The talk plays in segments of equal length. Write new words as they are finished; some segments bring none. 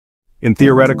In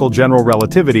theoretical general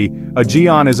relativity, a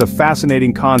geon is a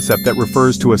fascinating concept that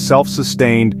refers to a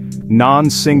self-sustained,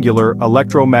 non-singular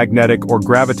electromagnetic or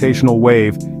gravitational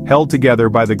wave held together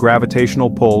by the gravitational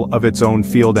pull of its own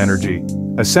field energy.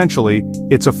 Essentially,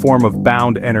 it's a form of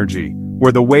bound energy,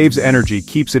 where the wave's energy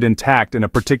keeps it intact in a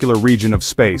particular region of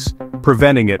space,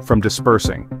 preventing it from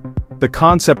dispersing. The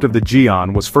concept of the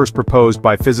geon was first proposed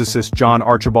by physicist John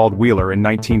Archibald Wheeler in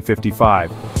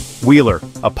 1955. Wheeler,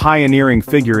 a pioneering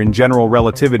figure in general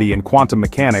relativity and quantum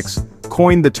mechanics,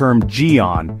 coined the term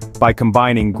geon by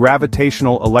combining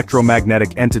gravitational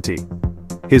electromagnetic entity.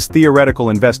 His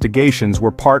theoretical investigations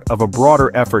were part of a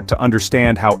broader effort to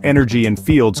understand how energy and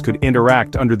fields could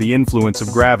interact under the influence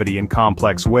of gravity in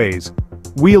complex ways.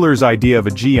 Wheeler's idea of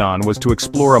a geon was to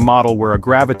explore a model where a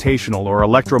gravitational or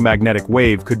electromagnetic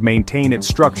wave could maintain its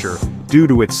structure due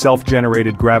to its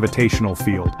self-generated gravitational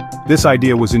field. This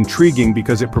idea was intriguing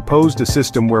because it proposed a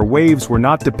system where waves were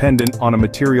not dependent on a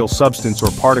material substance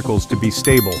or particles to be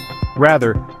stable.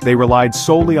 Rather, they relied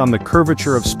solely on the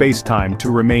curvature of space-time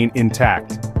to remain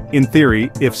intact. In theory,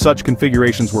 if such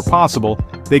configurations were possible,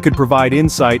 they could provide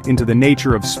insight into the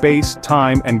nature of space,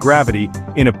 time, and gravity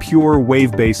in a pure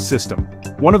wave-based system.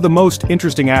 One of the most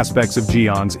interesting aspects of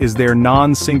geons is their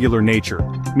non-singular nature,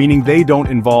 meaning they don't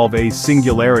involve a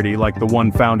singularity like the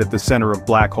one found at the center of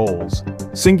black holes.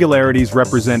 Singularities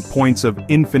represent points of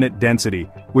infinite density,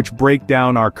 which break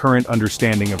down our current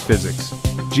understanding of physics.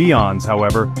 Geons,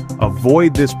 however,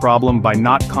 avoid this problem by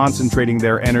not concentrating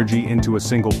their energy into a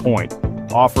single point,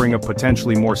 offering a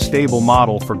potentially more stable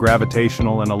model for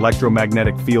gravitational and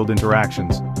electromagnetic field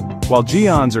interactions. While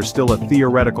geons are still a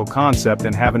theoretical concept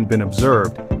and haven't been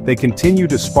observed, they continue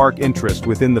to spark interest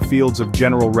within the fields of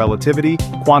general relativity,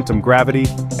 quantum gravity,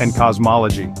 and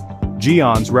cosmology.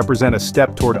 Geons represent a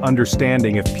step toward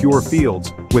understanding if pure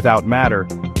fields, without matter,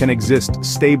 can exist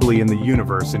stably in the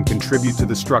universe and contribute to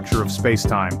the structure of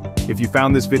spacetime. If you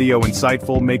found this video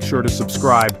insightful, make sure to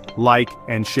subscribe, like,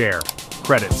 and share.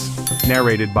 Credits.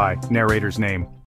 Narrated by narrator's name.